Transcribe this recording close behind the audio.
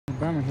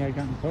bummer he had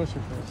gotten closer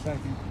for a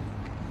second.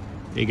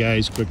 Hey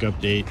guys, quick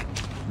update.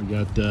 We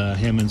got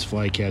Hammond's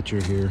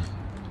flycatcher here.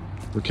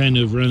 We're kind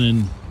of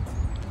running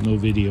no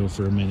video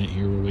for a minute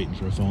here. We're waiting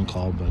for a phone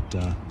call,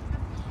 but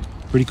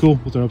pretty cool.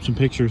 We'll throw up some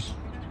pictures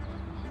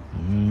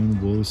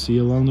and we'll see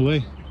you along the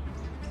way.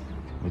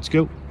 Let's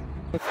go.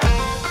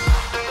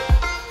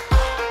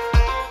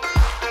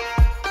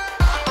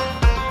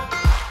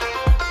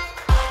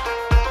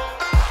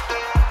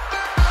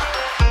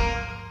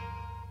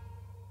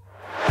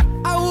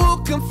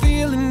 I'm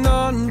feeling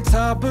on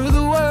top of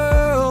the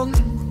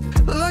world,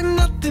 like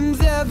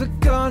nothing's ever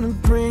gonna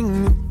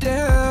bring me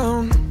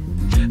down.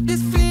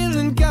 This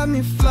feeling got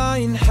me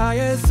flying high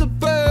as a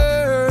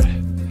bird.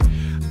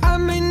 I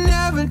may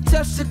never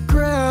touch the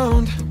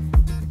ground.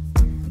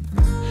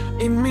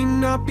 It may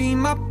not be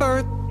my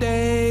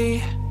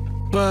birthday,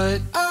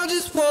 but I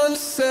just want to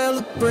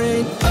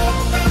celebrate.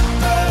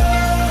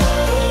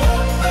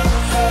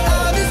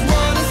 I just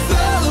want to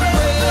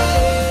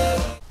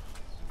celebrate.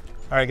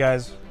 All right,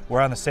 guys. We're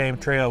on the same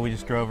trail. We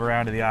just drove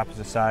around to the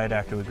opposite side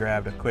after we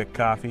grabbed a quick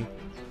coffee.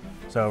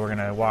 So we're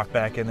gonna walk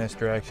back in this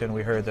direction.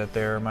 We heard that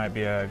there might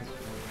be an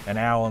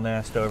owl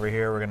nest over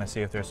here. We're gonna see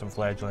if there's some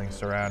fledglings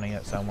surrounding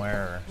it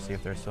somewhere, or see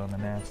if they're still in the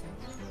nest.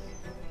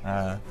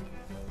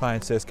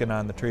 Pine siskin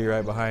on the tree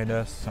right behind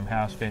us. Some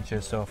house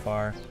finches so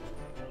far,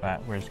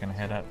 but we're just gonna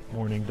head up.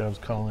 Morning doves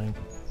calling.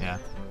 Yeah,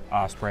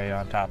 osprey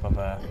on top of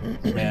a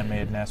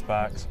man-made nest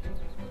box.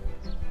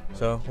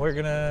 So we're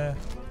gonna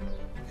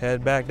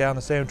head back down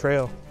the same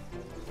trail.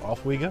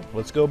 Off we go.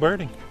 Let's go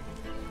birding.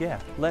 Yeah,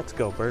 let's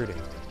go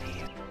birding.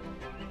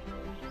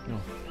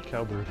 No,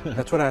 cowbird.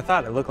 That's what I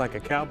thought. It looked like a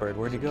cowbird.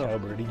 Where'd he go?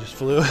 Cowbird, he just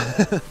flew.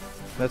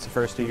 That's the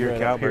first of your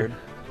right cowbird.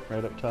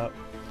 Right up top.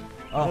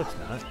 Oh, no, it's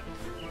not.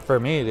 For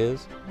me, it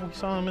is. Well, we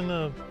saw him in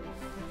the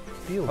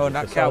field. Oh,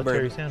 not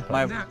cowbird.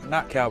 My,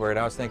 not cowbird.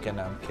 I was thinking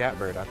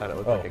catbird. I thought it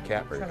looked like a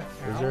catbird.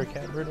 Is there a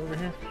catbird over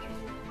here?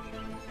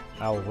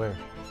 Owl where?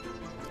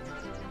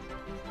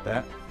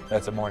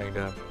 That's a mourning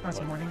dove. Oh, it's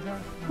a morning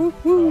dove?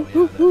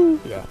 Oh,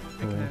 yeah.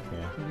 The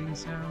wing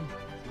sound.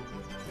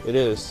 It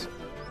is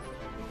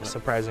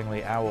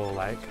surprisingly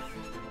owl-like.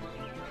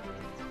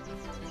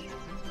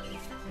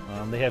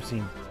 They have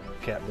seen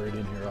catbird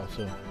in here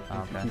also.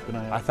 Okay. Keep an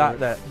eye out I thought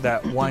for it.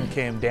 that one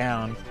came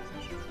down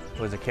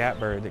was a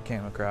catbird that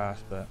came across,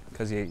 but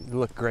because he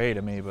looked gray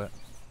to me, but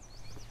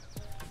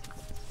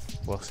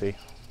we'll see.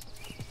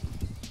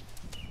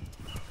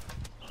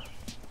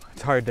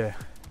 It's hard to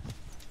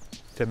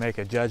make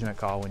a judgment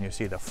call when you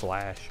see the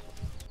flash.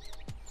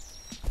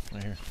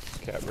 Right here,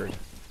 catbird.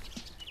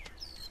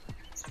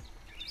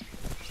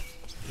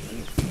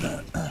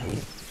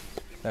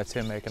 That's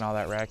him making all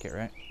that racket,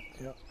 right?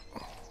 Yep.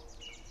 Is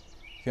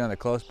he on the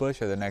close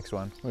bush or the next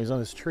one? Well, he's on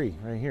this tree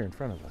right here in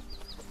front of us.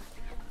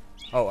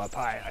 Oh, up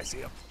high, I see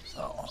him.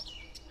 Oh.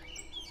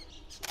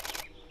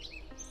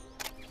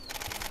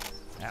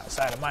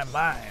 Outside of my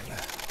mind.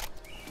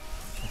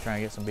 I'm trying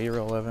to get some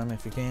B-roll of him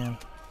if you can.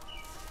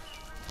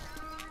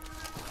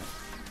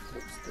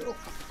 Still.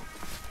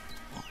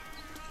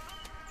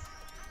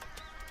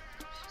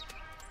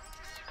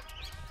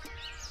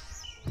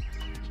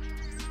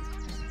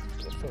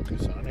 Let's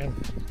focus on him.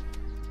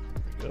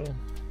 There we go.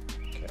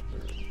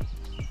 Catbird.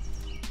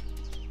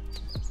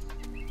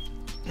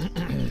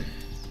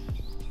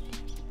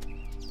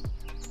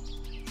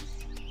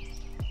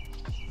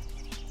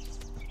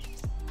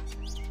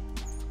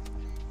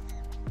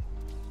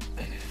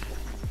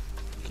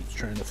 Keeps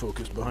trying to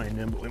focus behind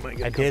him, but we might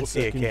get a couple did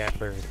see seconds. a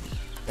catbird.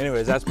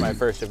 Anyways, that's my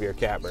first of your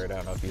catbird. I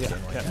don't know if you've seen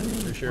one yet.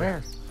 For sure.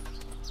 Where?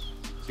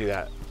 See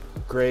that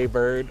gray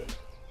bird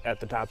at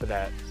the top of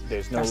that?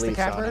 There's no That's the leaves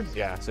on catbird? it.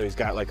 Yeah, so he's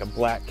got like a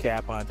black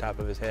cap on top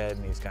of his head,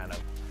 and he's kind of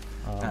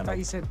I thought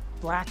you said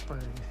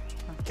blackbird.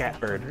 not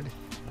Catbird.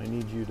 I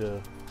need you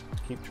to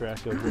keep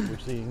track of what we're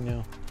seeing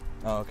now.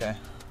 Oh, okay.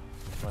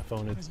 My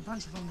phone is. There's a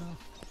bunch of them though.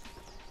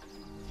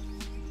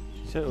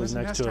 She said it was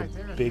There's a next nest to a right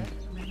there, big,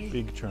 maybe?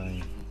 big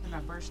trine. In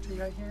that birch tree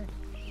right here?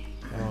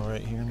 Oh,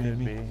 right here Could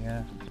maybe. be,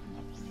 yeah.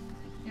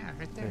 Yeah,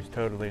 right there. There's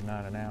totally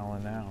not an owl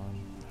in that one.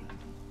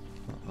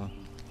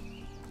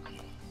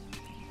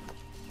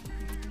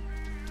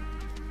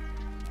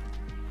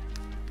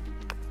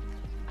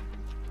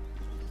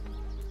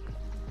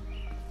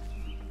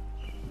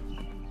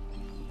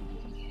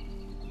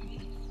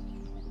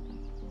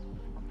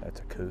 That's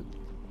a coot.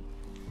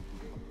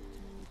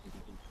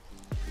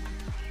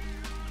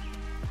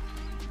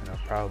 I know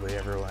probably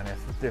everyone,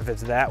 if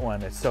it's that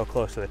one, it's so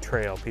close to the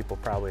trail, people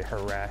probably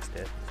harassed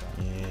it. So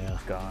Yeah.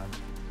 it's gone.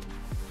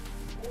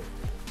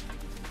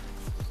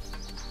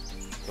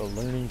 The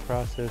learning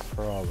process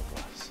for all of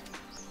us.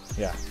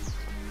 Yeah.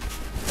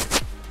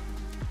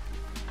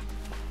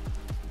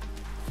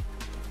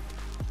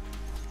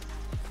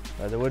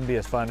 It wouldn't be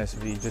as fun as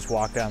if you just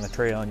walk down the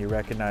trail and you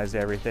recognized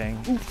everything.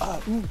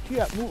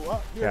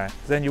 Yeah.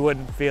 Then you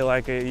wouldn't feel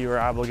like you were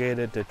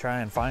obligated to try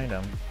and find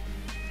them.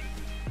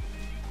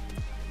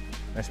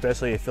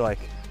 Especially if, like,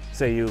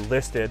 say you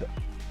listed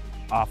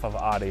off of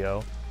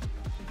audio.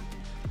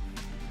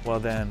 Well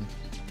then,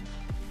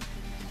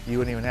 you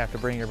wouldn't even have to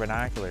bring your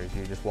binoculars.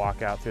 You just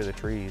walk out through the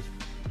trees.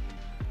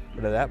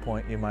 But at that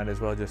point, you might as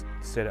well just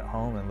sit at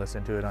home and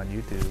listen to it on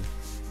YouTube.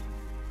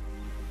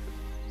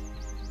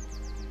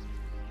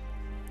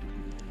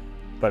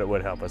 But it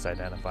would help us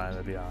identify them.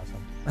 That'd be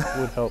awesome. It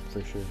would help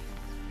for sure.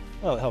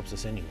 Well, it helps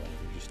us anyway.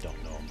 We just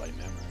don't know them by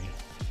memory.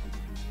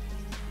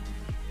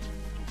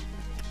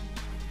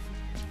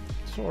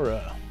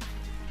 Sora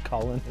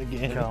calling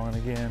again. Calling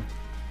again.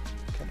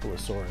 A couple of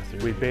Sora through.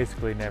 We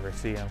basically never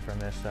see them from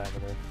this side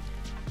of the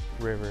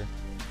river.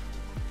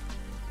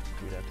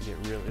 We'd have to get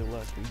really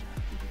lucky.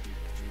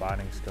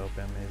 Spotting scope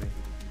in maybe.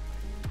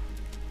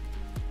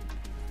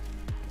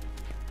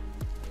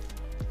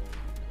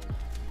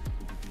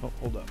 Oh,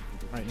 hold up.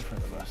 Right in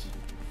front of us.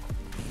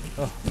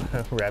 Oh,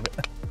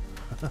 rabbit.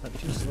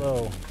 Too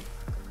slow.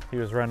 He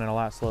was running a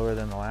lot slower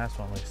than the last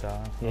one we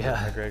saw. Yeah.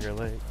 Over McGregor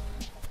Lake.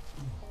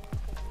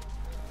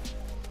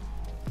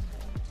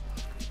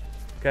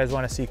 If you guys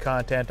want to see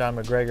content on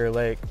McGregor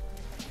Lake,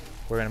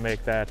 we're going to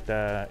make that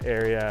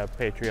area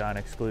Patreon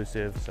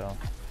exclusive. So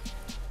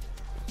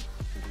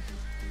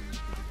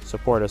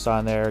support us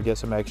on there, get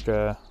some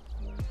extra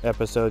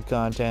episode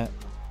content.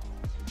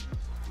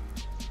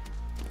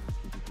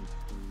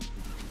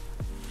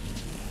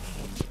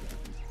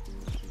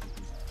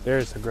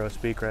 There's the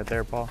grosbeak right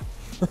there, Paul.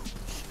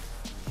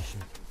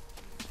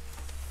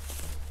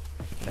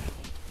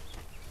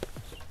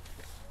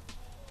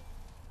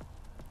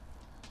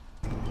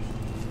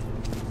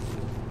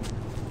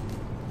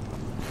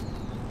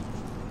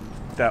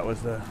 That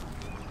was the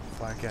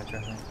flycatcher,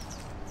 I think.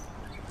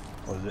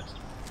 What is it?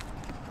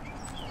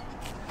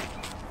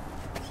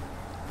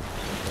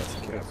 That's a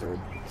catbird.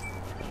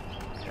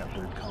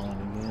 Catbird calling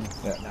again.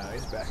 Yeah, now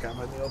he's back out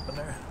in the open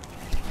there.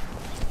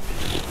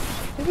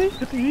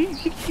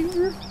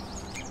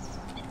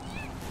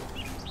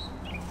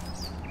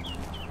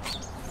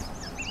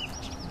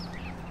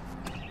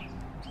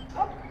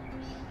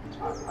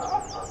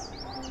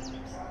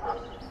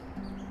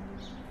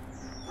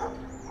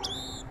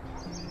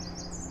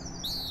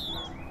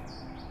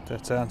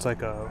 That sounds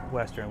like a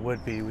western wood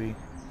pewee.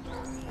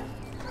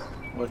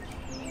 What?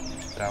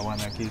 That one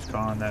that keeps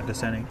calling, that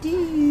descending.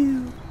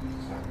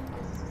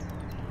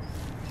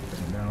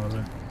 Down with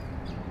it.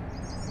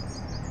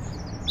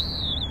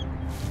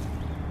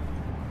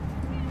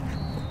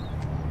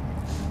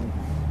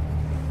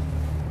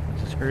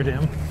 Just heard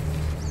him.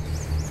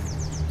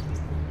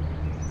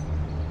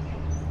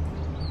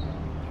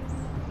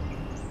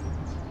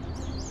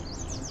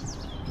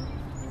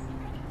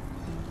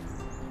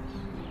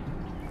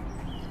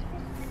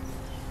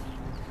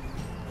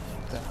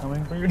 That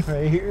hummingbird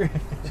right here.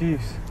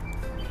 Jeez.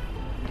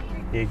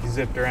 He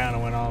zipped around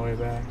and went all the way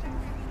back.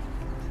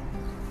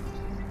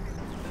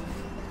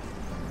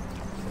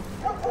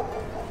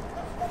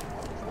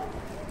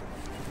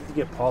 You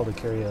get Paul to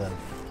carry a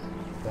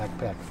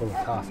backpack full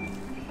of coffee.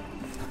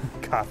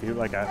 Coffee,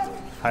 like a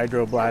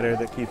hydro bladder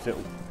that keeps it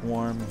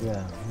warm.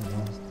 Yeah, you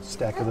know,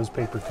 stack of those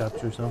paper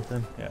cups or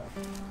something. Yeah.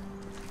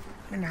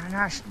 Now,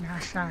 that's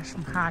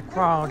some high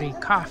quality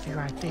coffee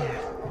right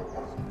there.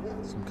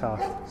 Some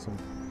coffee, some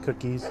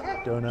cookies,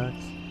 donuts.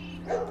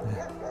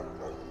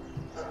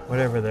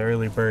 Whatever the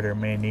early birder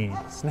may need.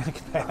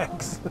 Snack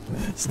packs.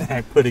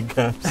 Snack pudding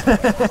cups.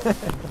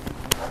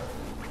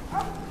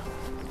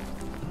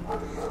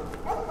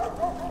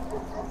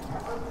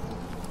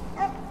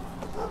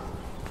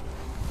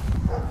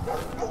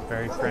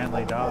 Very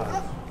friendly dog.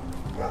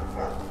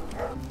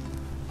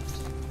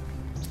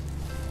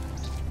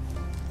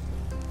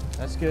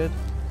 That's good.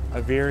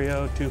 A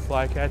Vireo, 2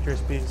 flycatcher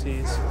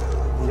species.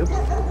 Yep.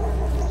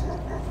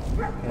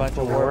 Bunch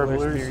of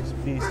Warblers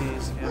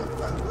species. Yeah.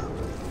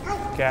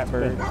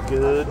 Catbird.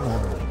 Good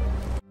morning.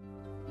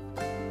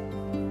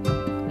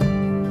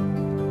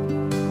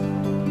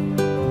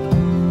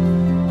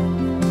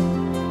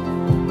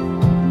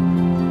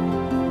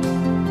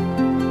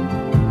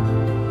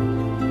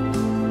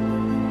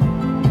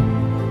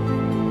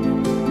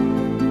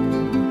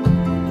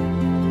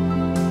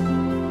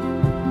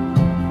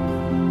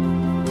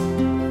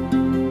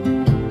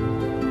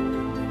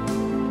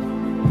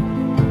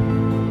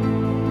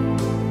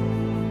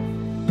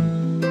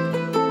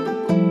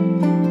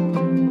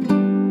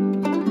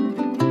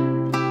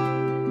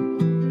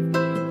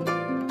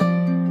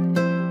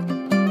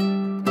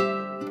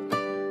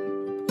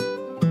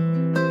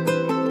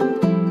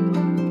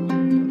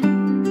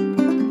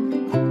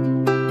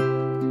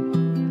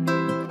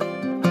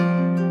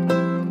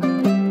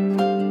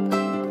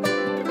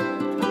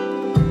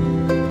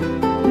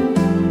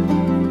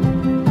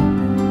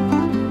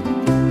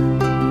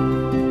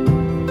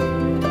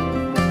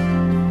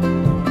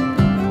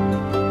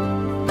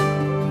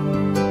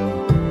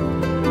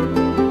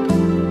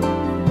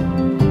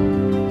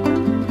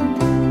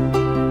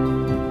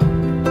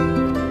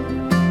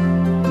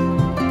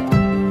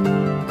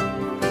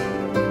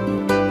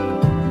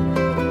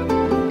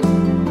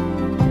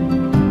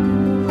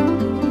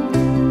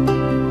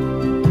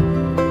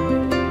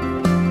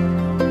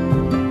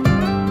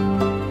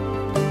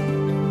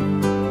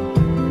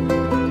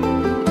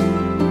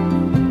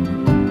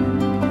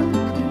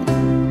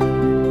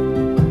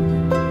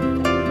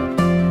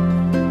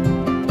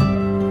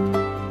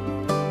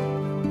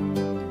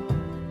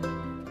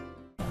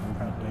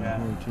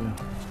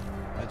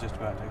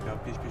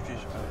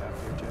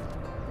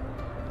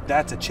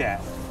 That's a chat.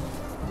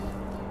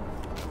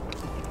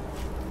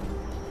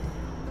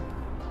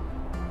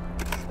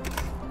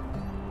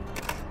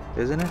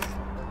 Isn't it?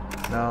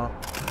 No.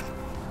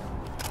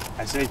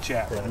 I say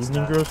chat, but it's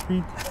Evening not.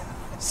 grosbeak?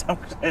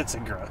 It's a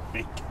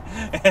grosbeak.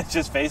 It's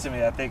just facing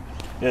me. I think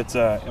it's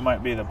it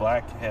might be the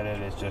black-headed.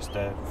 It's just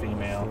a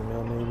female.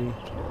 Female, maybe.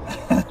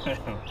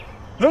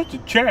 That's a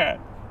chat.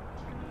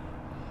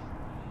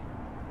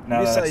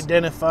 Now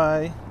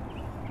Misidentify.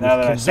 Now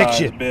that conviction. I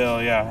saw his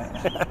bill, yeah.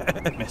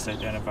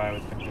 Misidentify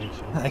with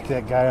conviction. Like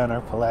that guy on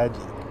our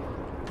pelagic.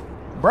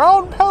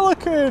 Brown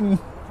pelican!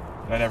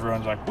 Then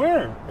everyone's like,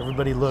 where?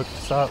 Everybody looked,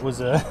 saw it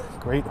was a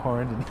great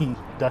horn, and he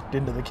ducked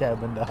into the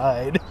cabin to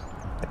hide.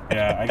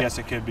 Yeah, I guess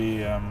it could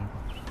be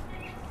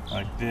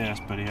like this,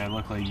 but he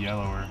looked like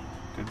yellower.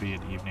 Could be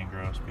an evening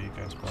grosbeak,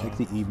 I suppose. Check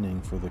the evening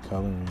for the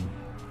coloring.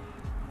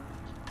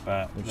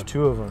 But There's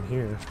two of them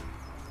here.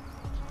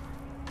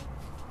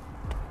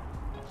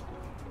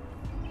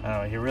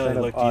 Oh, he really Kind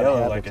of looked odd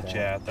yellow like a habitat.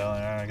 chat, though.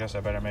 I guess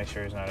I better make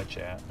sure he's not a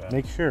chat. But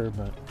Make sure,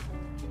 but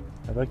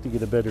I'd like to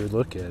get a better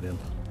look at him.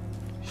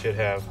 should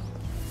have.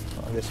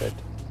 Well, I guess did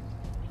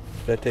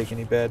I take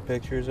any bad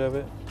pictures of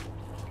it?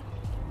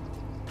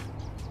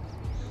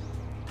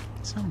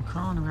 Something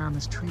crawling around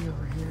this tree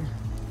over here.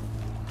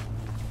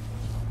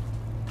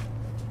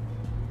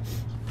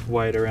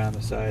 White around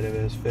the side of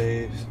his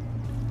face.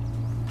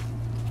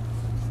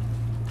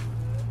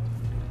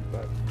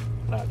 But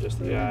not just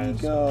the There we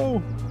eyes.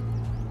 go.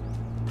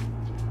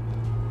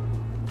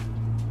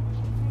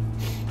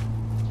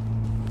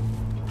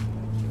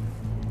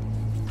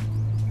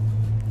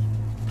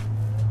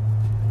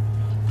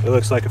 It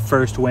looks like a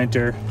first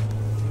winter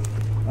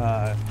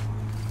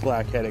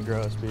black-headed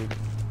grosbeak.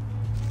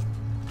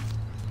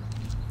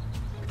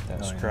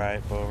 That Oh, yeah.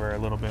 stripe over, a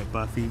little bit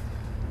buffy.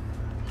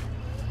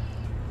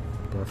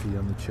 Buffy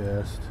on the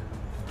chest.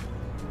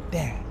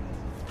 Dang.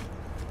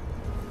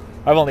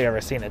 I've only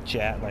ever seen a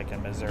chat like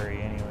in Missouri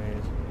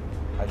anyways.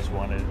 I just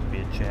wanted it to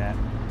be a chat.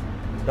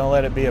 Don't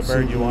let it be a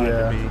bird you want it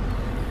to be.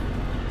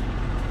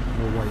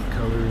 The white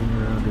coloring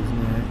around his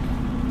neck.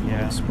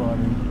 Yeah. White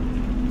spotting.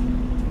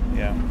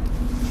 Yeah.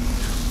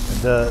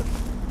 The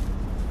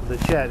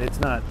chat, it's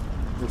not,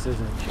 this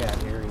isn't a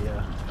chat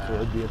area, so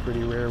it'd be a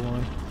pretty rare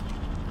one.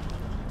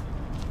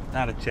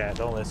 Not a chat,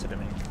 don't listen to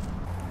me.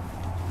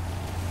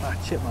 Ah,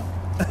 chipmunk.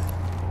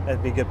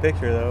 That'd be a good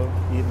picture though,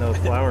 eating those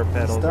flower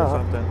petals or Stop.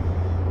 something.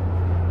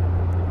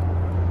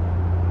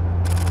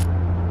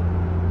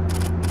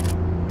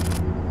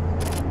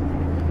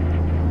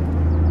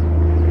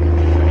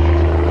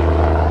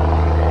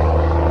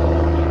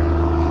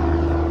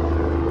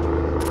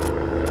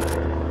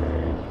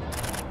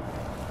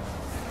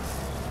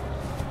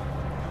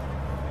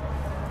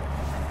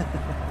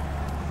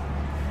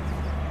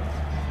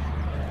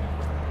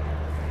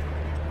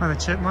 Oh, the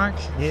chipmunk?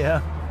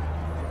 Yeah.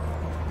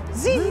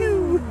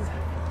 Zee-hoo!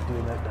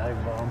 Doing that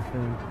dive bomb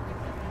thing.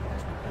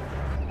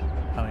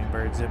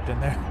 Hummingbird zipped in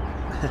there. I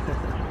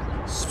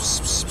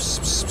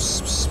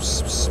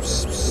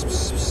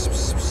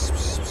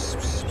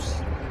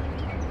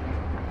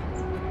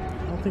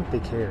don't think they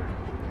care.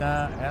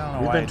 Nah, I don't know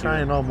We've why been I do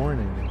trying it. all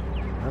morning.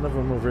 None of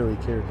them have really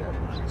cared that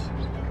much.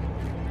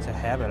 It's a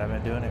habit, I've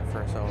been doing it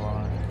for so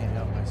long, I can't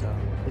help myself.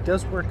 It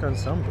does work on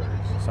some birds.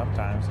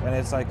 Sometimes. And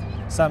it's like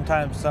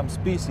sometimes some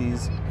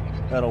species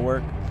that'll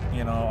work,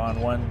 you know,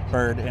 on one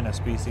bird in a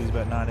species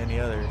but not any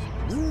others.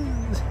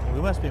 We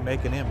must be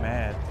making him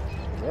mad.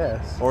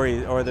 Yes.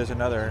 Or there's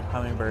another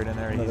hummingbird in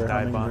there he's Another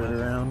dive hummingbird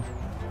bombing. around.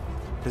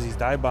 Because he's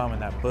dive bombing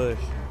that bush.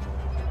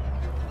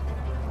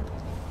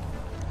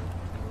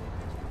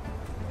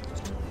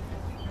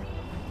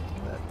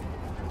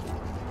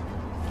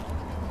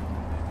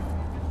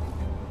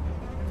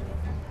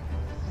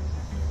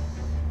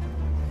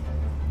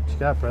 What you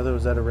got, brother?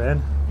 Was that a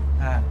wren?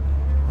 Ah,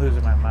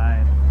 losing my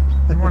mind.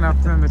 The one up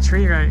in the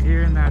tree right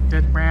here in that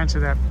dead branch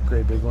of that.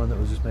 Great big one that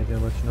was just making a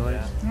bunch of noise.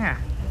 Yeah. Yeah.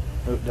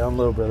 Oh, down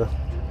low, brother.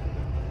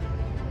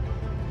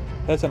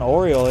 That's an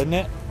Oriole, isn't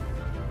it?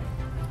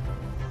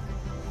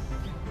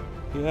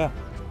 Yeah.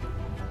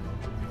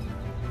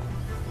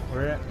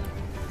 Where at?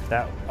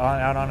 That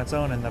out on its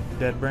own in the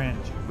dead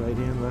branch. Right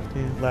hand, left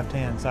hand. Left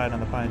hand side on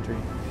the pine tree.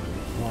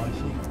 Oh, I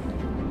see.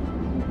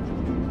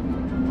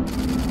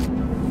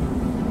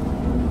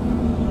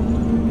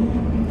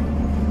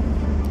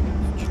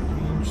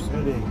 Change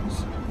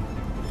settings.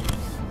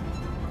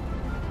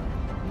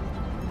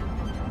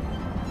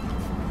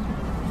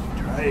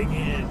 Try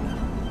again.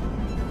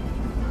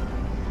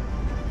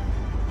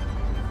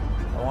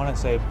 I want to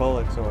say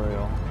Bullock's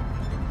Oriole.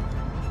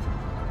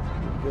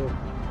 Good.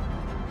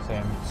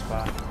 Same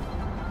spot.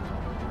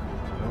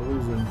 No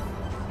losing.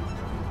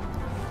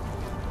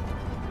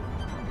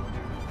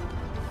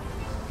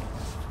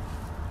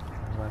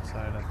 Left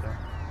side up there.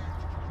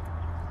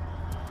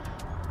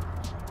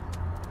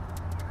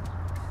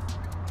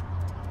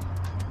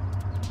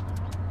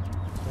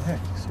 What the heck?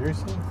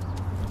 Seriously?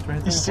 It's right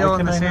there. He's still Why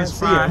in the can I same not see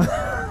spot. him?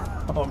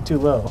 Oh, I'm too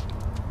low.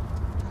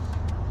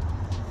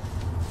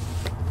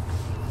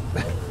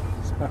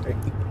 Sorry.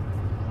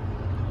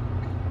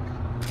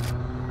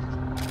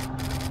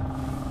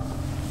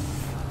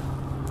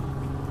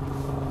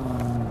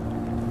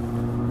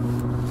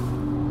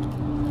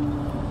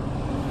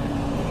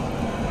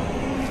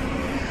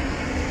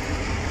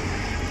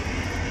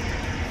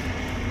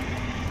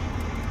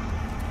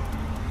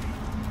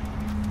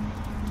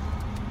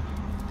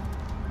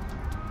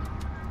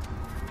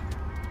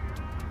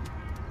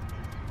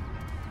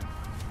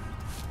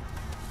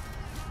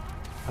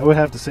 I would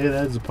have to say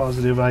that is a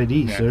positive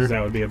ID, Yeah, sir. 'cause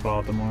that would be a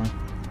Baltimore.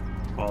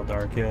 All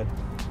dark head.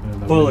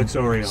 And the Bullocks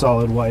wing, Oriole.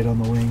 solid white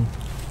on the wing.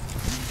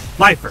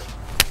 Lifer.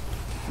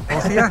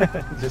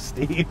 Just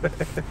Steve.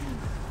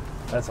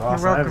 That's awesome.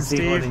 welcome, I haven't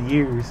seen one Steve. in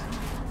years.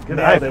 Good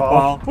Nailed eye, it,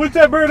 Paul. What's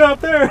that bird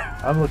out there?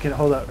 I'm looking.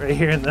 Hold up, right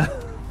here in the.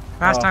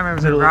 Last time it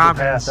was a middle of the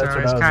robin, path, so that's it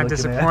what was I was kind of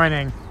looking at.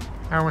 disappointing.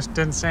 I almost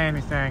didn't say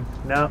anything.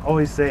 Now,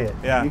 always say it.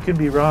 Yeah. You can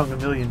be wrong a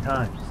million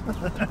times.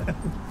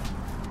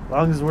 As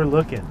long as we're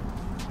looking.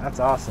 That's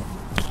awesome.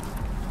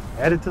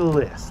 Add it to the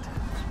list.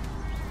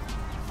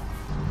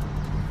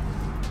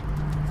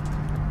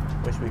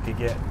 Wish we could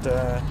get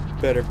a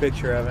better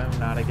picture of him,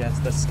 not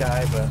against the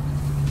sky, but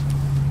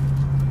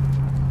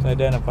it's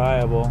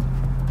identifiable.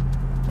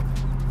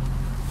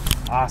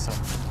 Awesome.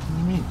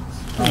 What do you mean?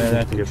 Oh, yeah,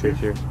 that's a good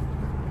picture.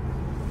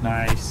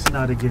 Nice.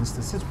 Not against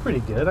this. It's pretty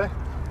good. I'm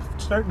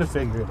starting to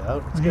figure it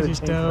out. It's Look at going to your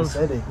change my stove.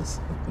 settings.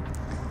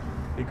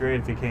 Be great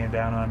if he came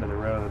down onto the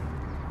road.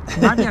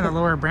 Might be on a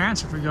lower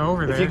branch if we go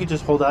over there. If you could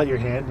just hold out your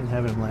hand and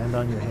have him land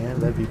on your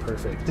hand, that'd be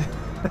perfect.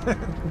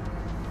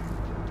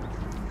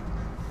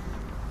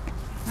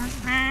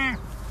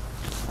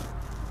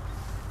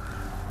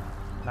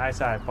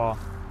 Nice eye, Paul.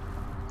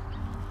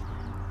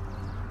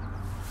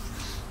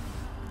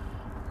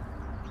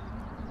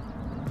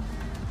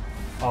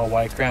 All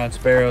white crowned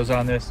sparrows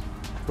on this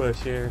bush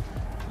here.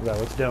 Is that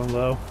what's down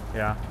low?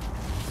 Yeah.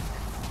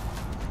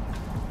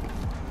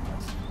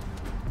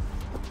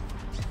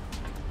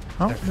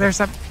 Oh, there's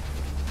that.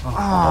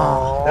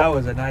 Oh. That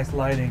was a nice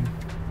lighting.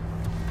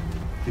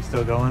 He's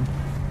still going?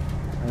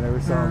 I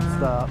never saw him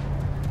stop.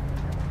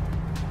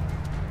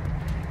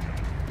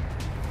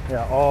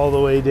 Yeah, all the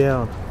way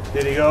down.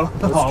 Did he go?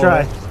 Let's All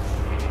try. the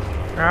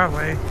way.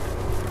 Probably.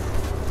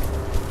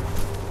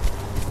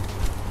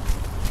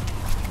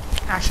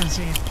 Action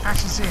scene.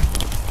 Action scene.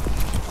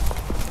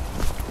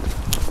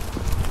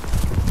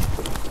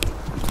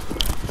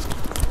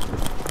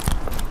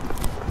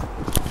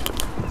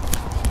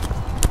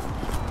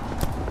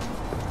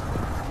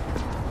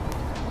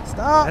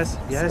 Stop! Yes,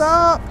 yes.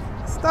 Stop!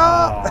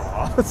 Stop!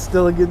 Aw. It's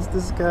still against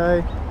the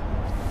sky.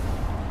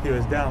 He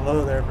was down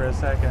low there for a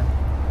second.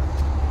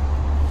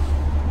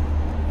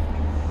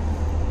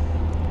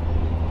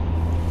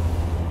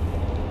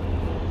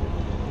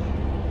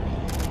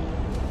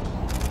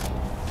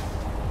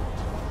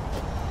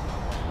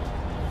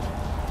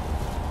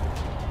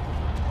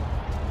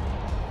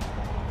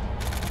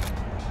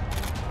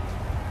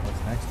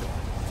 What's next to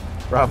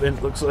him? Robin,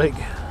 looks like.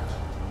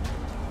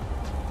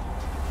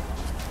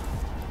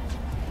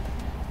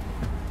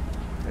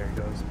 There he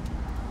goes.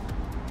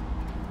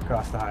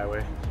 Across the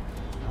highway.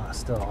 Oh,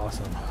 still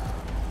awesome.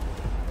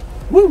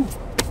 Woo!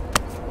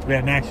 We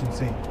had an action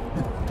scene.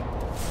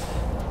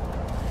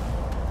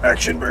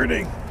 Action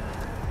birding.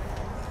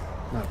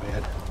 Not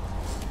bad.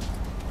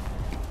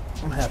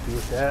 I'm happy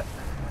with that.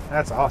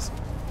 That's awesome.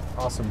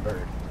 Awesome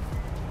bird.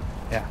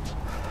 Yeah.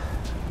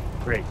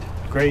 Great.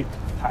 Great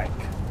hike.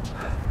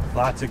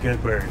 Lots of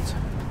good birds.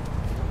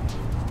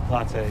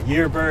 Lots of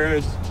year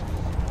birds,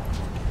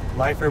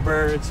 lifer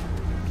birds.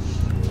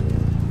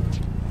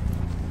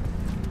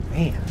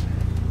 Man.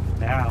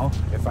 Now,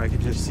 if I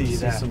could just see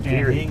that some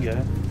deer.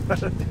 Anbr.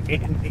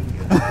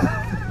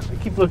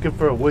 I keep looking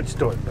for a wood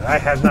stork, but I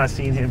have not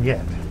seen him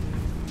yet.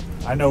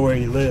 I know where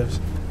he lives.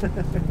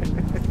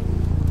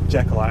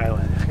 Jekyll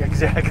Island.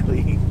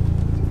 Exactly.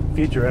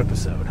 Future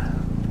episode.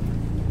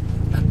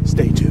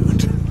 Stay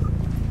tuned.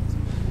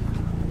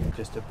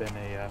 Just have been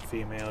a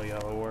female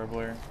yellow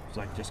warbler. It's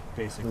like just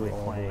basically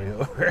All the way plain.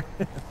 over.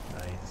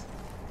 Nice.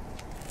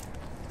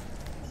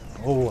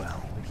 Oh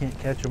well, we can't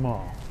catch them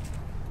all.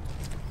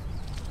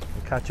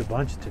 We caught a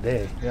bunch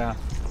today. Yeah.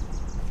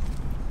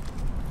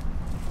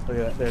 Look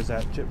at that. There's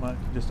that chipmunk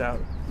just out,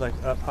 like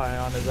up high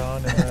on his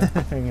own.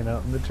 Hanging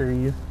out in the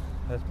tree.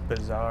 That's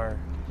bizarre.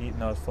 Eating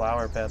those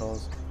flower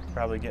petals.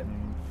 Probably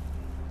getting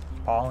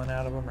pollen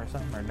out of them or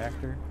something, or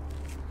nectar.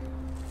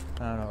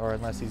 I don't know, or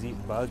unless he's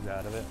eating bugs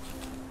out of it.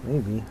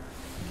 Maybe.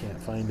 Can't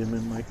find him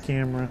in my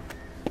camera.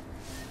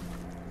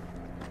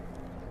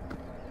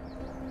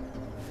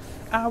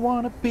 I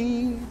want to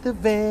be the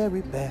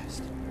very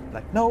best,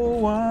 like no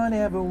one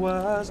ever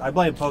was. I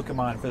blame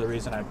Pokemon for the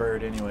reason I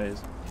bird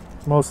anyways.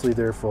 Mostly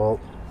their fault.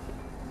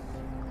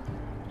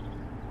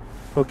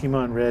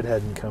 Pokemon Red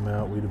hadn't come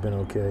out, we'd have been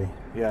okay.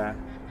 Yeah,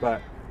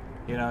 but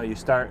you know, you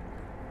start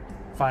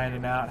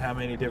finding out how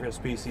many different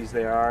species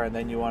there are, and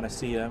then you want to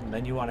see them, and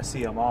then you want to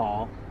see them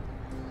all.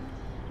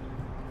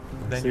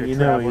 Then So you're you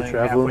know traveling, you're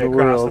traveling halfway the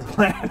across world.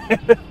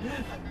 the planet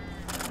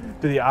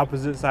to the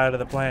opposite side of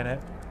the planet.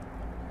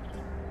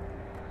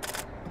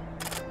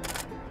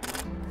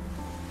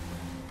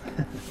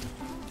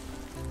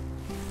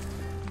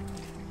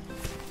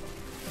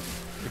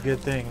 It's a good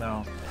thing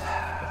though.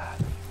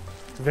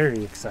 It's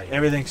very exciting.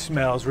 Everything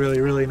smells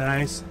really, really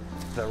nice.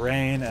 The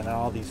rain and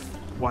all these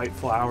white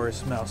flowers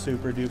smell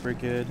super duper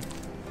good.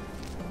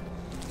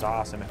 It's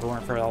awesome. If it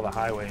weren't for all the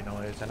highway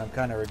noise, and I'm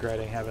kind of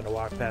regretting having to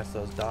walk past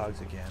those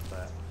dogs again,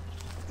 but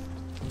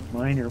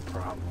Minor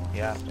problem.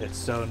 yeah, it's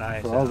so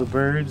nice. For all the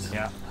birds,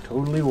 Yeah.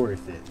 totally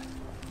worth it.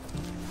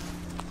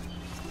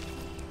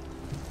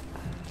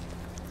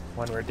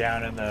 when we're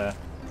down in the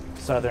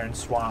southern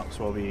swamps,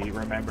 we'll be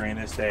remembering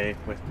this day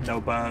with no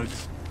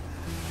bugs,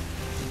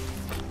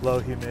 low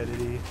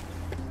humidity.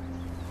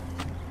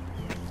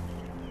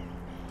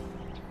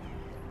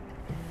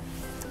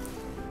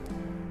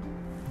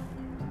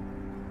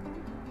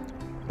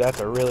 That's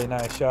a really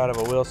nice shot of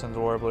a Wilson's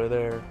warbler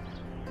there,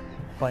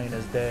 plain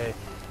as day.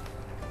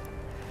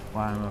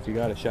 Well, I don't know if you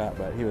got a shot,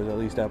 but he was at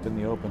least up in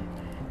the open.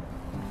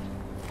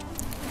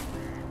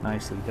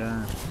 Nicely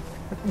done.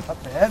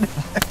 Not bad.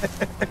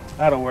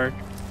 That'll work.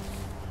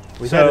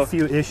 We had a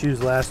few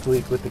issues last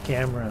week with the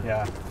camera.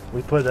 Yeah.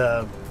 We put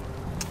a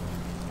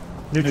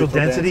neutral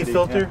density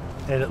filter,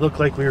 and it looked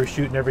like we were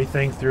shooting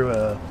everything through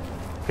a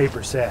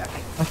paper sack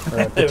or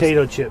a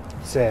potato chip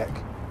sack.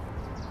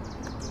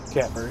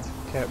 Catbird.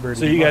 Catbird.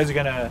 So you guys are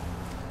gonna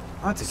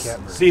lots of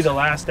catbirds. See the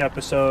last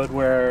episode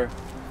where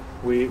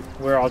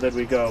all did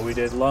we go? We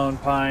did Lone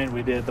Pine,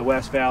 we did the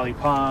West Valley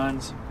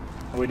Ponds,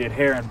 and we did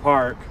Heron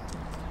Park.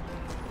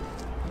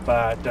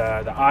 But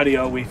the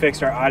audio, we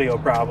fixed our audio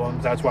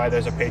problems. That's why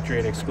there's a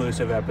Patriot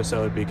exclusive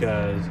episode,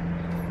 because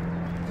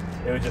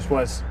it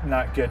was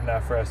not good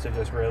enough for us to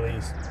just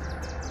release.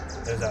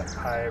 There's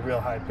that real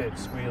high pitched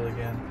squeal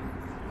again.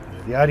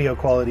 The audio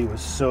quality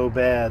was so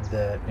bad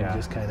that we Yeah.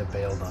 just kind of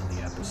bailed on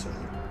the episode.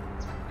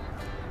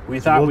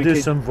 We thought we'll do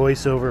some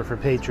voiceover for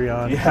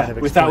Patreon. Yeah, kind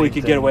of we thought we could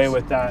explain get away things.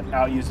 with that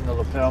out using the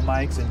lapel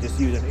mics and just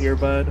use an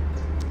earbud,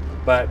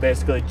 but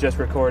basically just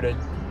recorded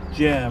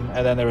Jim,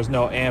 and then there was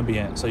no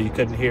ambient, so you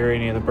couldn't hear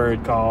any of the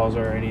bird calls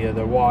or any of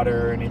the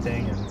water or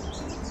anything.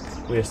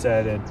 And we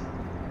said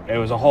it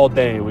was a whole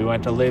day. We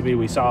went to Libby,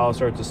 we saw all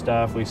sorts of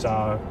stuff. We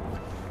saw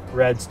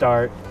Red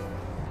Start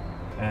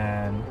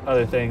and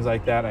other things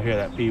like that. I hear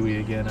that peewee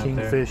again up there.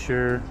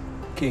 Kingfisher.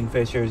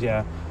 Kingfishers,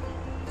 yeah.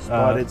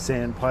 Spotted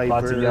sandpiper.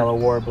 Lots of yellow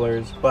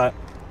warblers, but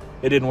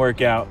it didn't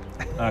work out.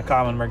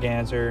 Common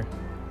merganser.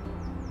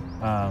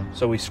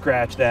 So we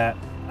scratched that.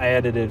 I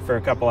edited for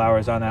a couple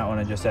hours on that one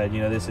and just said,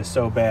 this is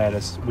so bad,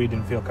 we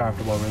didn't feel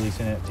comfortable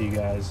releasing it to you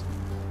guys.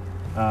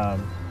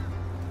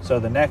 So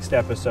the next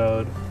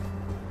episode,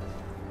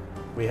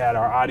 we had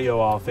our audio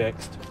all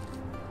fixed,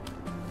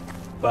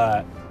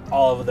 but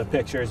all of the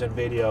pictures and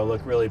video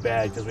look really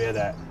bad because we had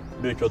that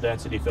neutral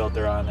density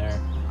filter on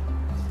there.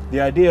 The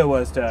idea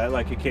was to,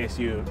 like, in case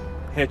you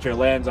hit your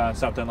lens on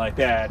something like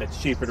that,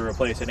 it's cheaper to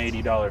replace an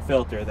 $80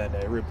 filter than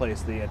to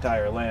replace the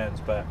entire lens,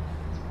 but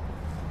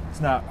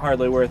it's not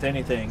hardly worth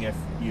anything if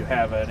you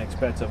have an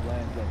expensive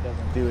lens that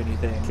doesn't do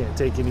anything. Can't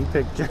take any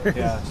pictures.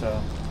 Yeah,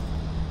 so.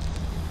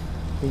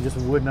 He just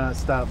would not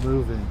stop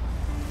moving.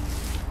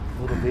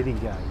 Little bitty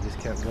guy, he just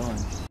kept going.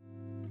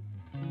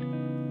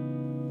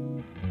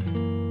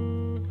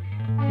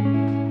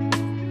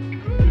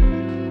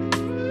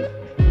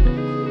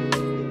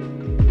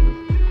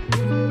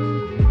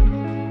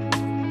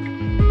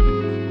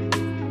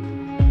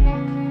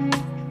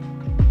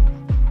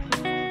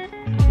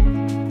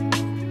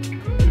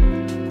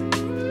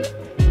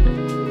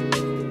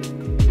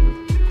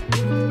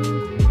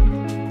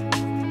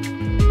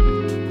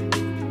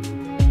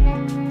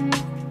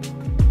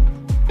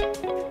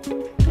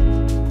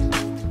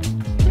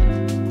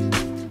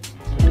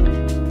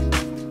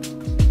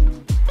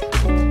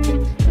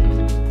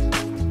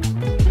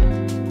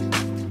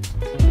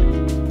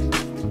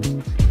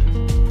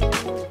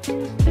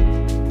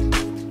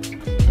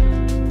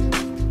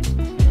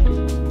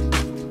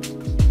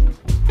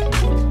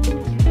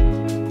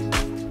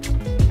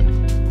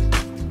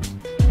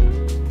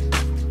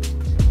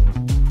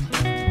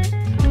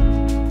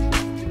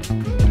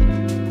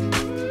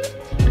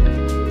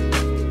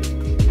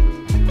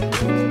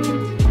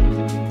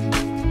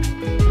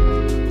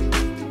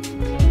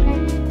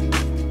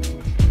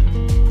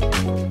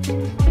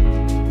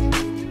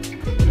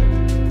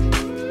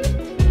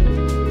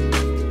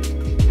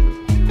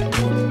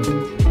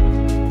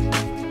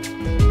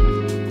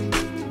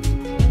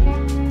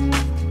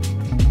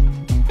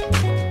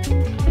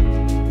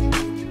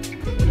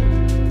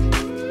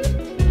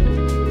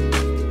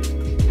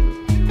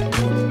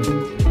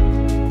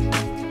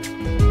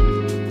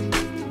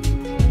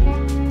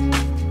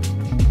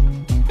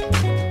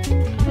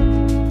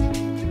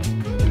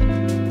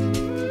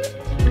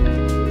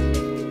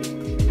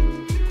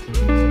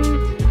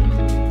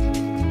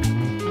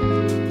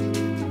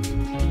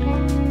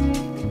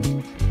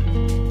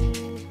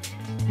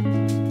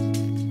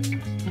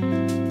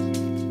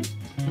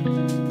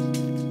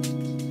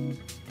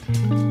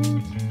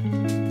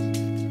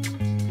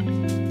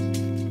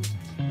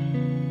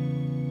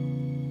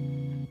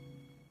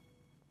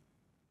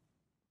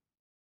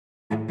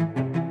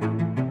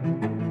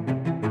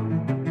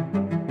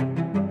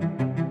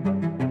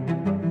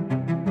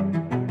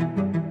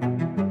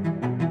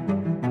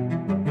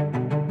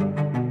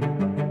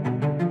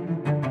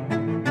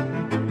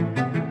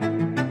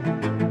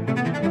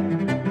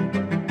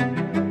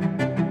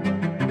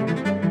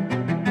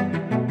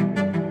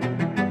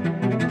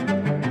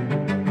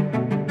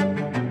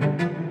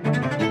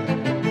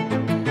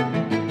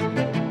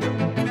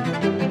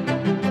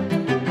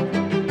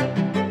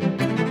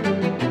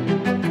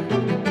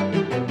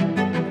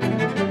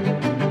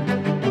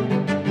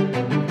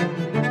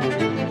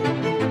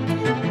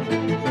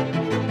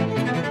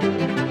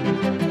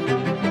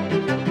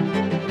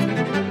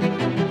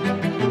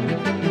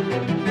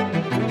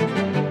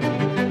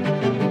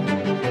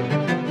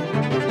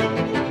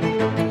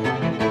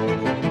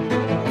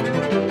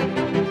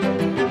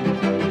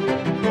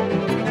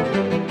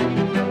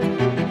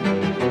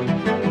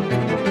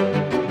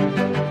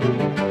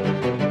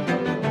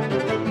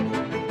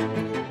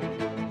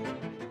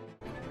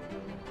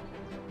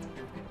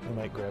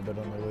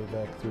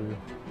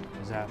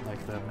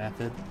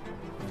 method.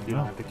 You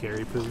don't have to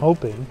carry poo.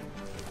 Hoping.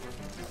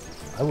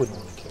 I wouldn't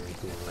want to carry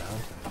poo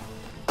around.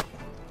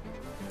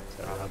 Is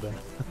that Robin?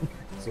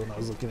 That's the one I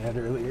was looking at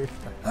earlier.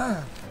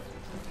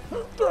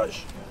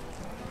 Brush.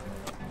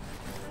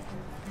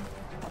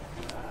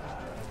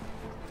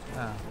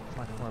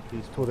 Much more peaceful.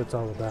 That's what it's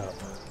all about.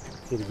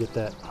 You to get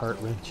that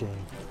heart-wrenching.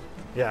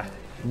 Yeah.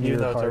 Near You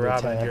know it's a heart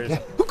robin. attack. You're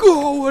just,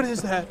 oh, what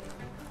is that?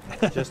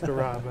 Just a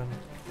robin.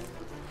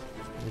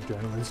 The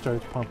adrenaline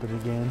starts pumping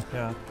again.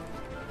 Yeah.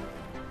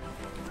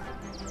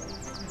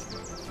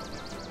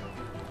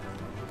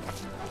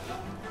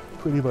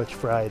 Pretty much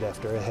fried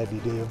after a heavy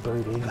day of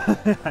birding.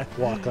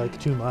 Walk like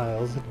 2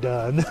 miles,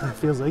 done.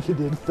 Feels like you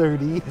did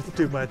 30. It's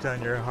too much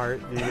on your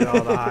heart. You get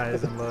all the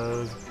highs and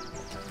lows.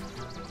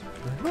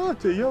 Oh,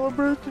 it's a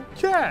yellowbird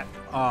chat.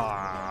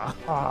 Ah.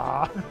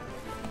 Ah.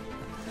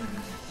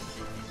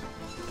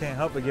 Can't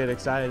help but get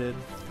excited.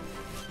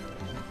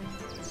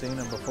 Seen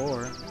them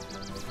before.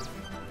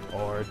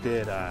 Or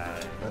did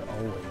I? They're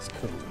always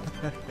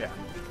cool. Yeah.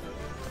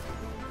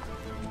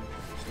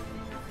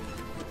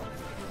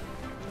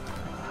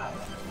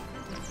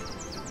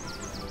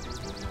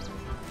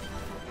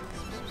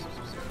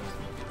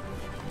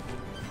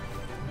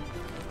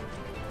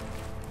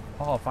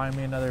 Paul, find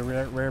me another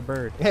rare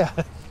bird. Yeah.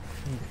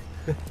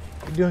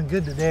 You're doing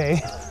good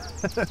today.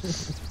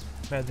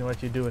 Imagine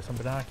what you do with some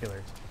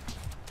binoculars.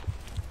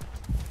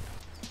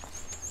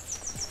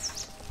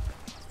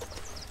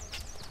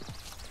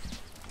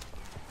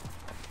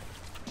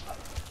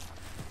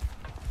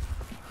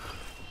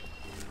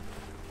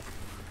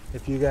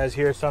 If you guys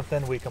hear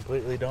something we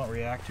completely don't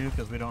react to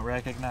because we don't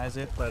recognize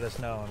it, let us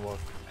know and we'll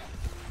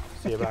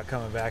see about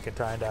coming back and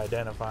trying to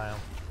identify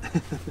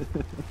them.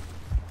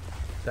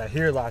 I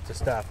hear lots of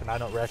stuff and I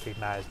don't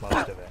recognize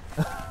most of it.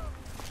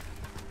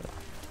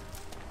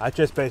 I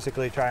just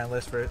basically try and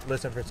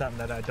listen for something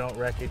that I don't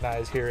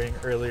recognize hearing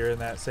earlier in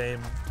that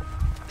same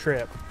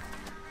trip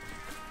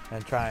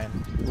and try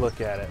and look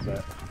at it,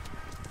 but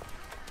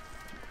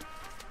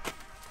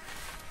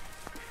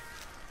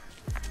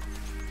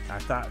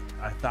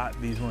I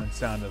thought these ones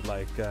sounded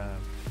like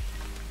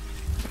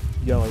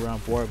yellow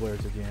rump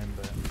warblers again,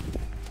 but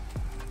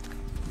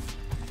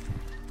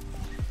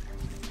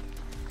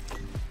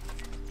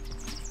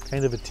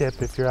Kind of a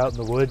tip if you're out in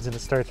the woods and it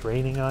starts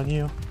raining on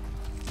you.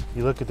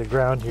 You look at the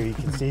ground here, you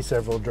can see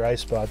several dry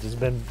spots. It's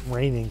been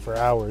raining for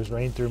hours,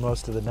 rained through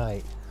most of the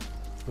night.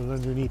 But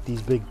underneath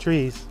these big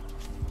trees,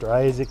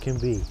 dry as it can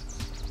be.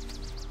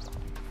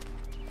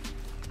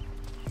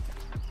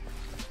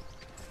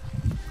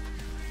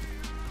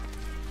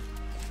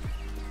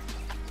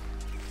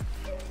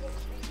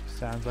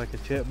 sounds like a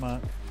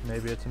chipmunk.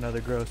 Maybe it's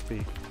another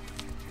grosbeak.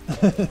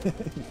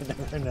 You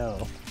never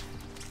know.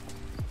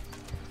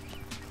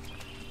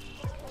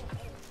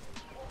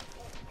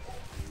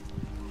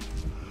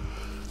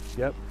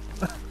 Yep,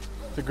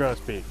 it's a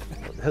grosbeak.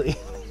 Really?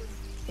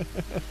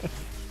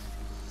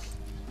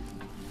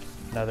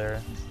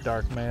 Another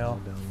dark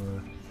male.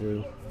 Down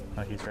through.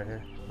 Oh, he's right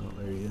here. Oh,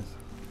 there he is.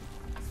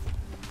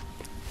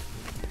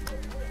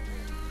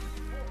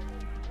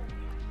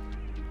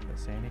 The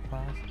Santa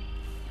Claus?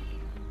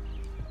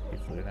 He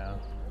flew down.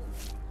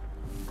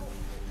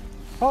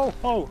 Ho,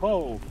 ho,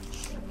 ho!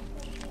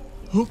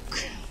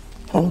 Hook.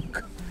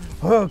 Hook!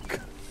 Hook!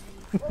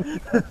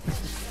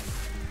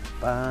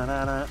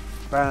 Ba-na-na,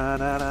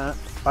 ba-na-na,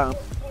 bum,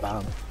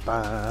 bum,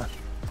 ba.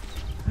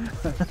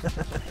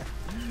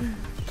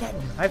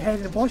 Captain, I've had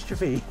an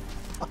apostrophe.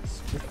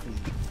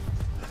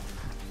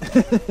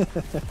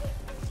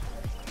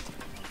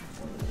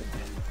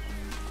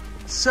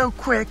 So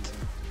quick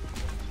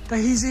that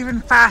he's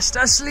even fast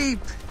asleep.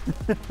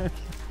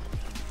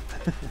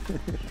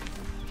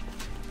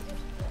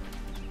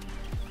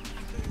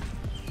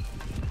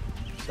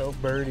 So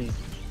birdie.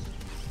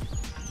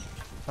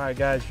 Alright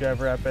guys, if you're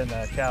ever up in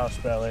the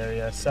Kalispell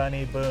area,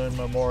 Sonny Boone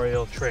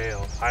Memorial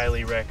Trail,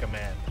 highly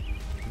recommend.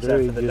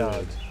 Very Except for the good.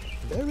 dogs.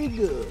 Very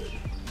good.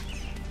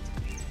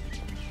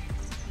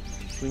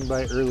 Swing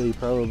by early,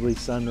 probably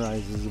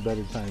sunrise is a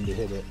better time to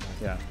hit it.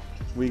 Yeah.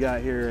 We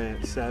got here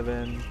at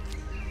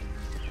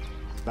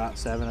about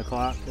 7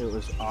 o'clock. It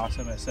was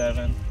awesome at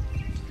 7,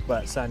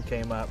 but sun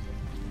came up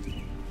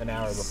an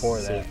hour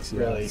before that, 6, yeah,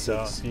 really,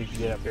 so 6. you can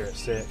get up here at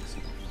 6.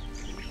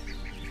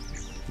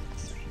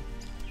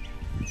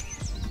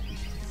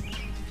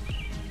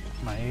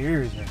 My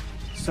ears are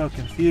so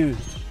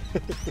confused.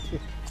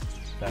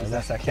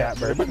 That's that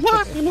catbird.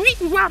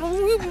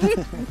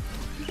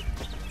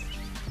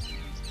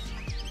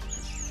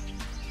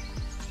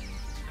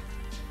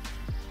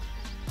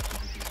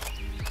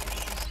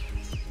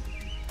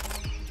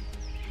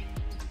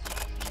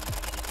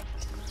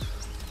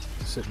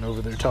 Sitting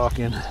over there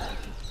talking.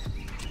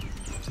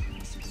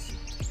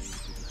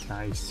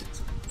 Nice.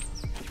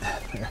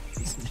 There,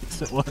 he's a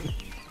decent one.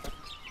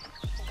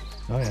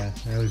 Oh yeah,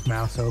 there was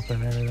mouth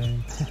open and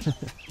everything.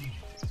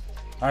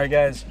 All right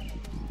guys,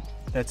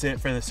 that's it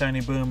for the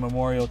Sonny Boone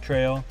Memorial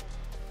Trail.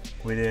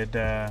 We did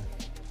out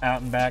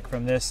and back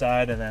from this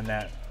side and then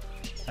that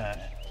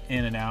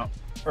in and out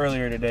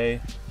earlier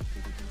today.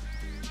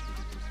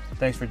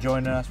 thanks for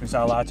joining us. We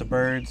saw lots of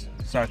birds,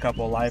 saw a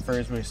couple of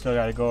lifers. We still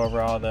got to go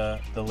over all the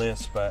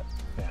lists, but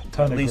Yeah,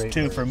 at least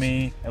 2 for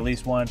me, at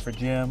least 1 for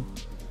Jim.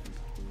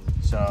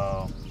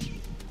 So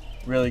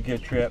really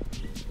good trip,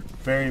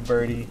 very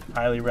birdie.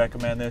 Highly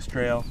recommend this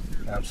trail.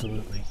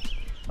 Absolutely.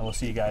 And we'll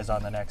see you guys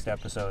on the next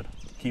episode.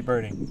 Keep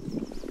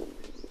birding.